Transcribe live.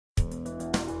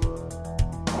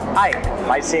Hi.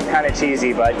 Might seem kind of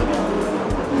cheesy, but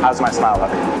how's my smile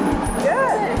look?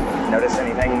 Good. Notice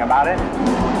anything about it?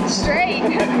 Straight.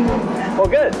 Well,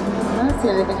 good. I don't see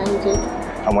anything on your teeth.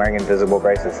 I'm wearing invisible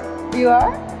braces. You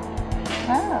are?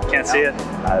 Oh. Can't see it?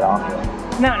 Not at all.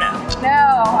 No,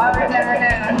 I would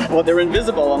never know. Well, they're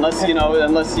invisible unless you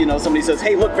know somebody says,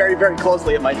 "Hey, look very, very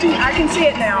closely at my teeth." I can see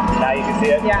it now. Now you can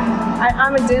see it? Yeah.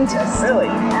 I'm a dentist. Really?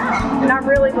 Yeah. And I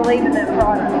really believe in that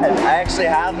product. I actually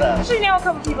have them. I actually know a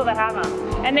couple people that have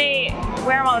them, and they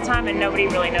wear them all the time, and nobody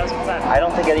really knows what's up. I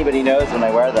don't think anybody knows when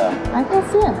they wear them. I can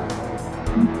see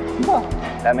it. Cool.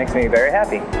 That makes me very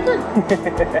happy.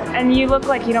 And you look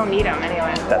like you don't need them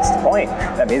anyway. That's the point.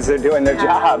 That means they're doing their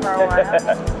job. For a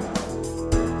while.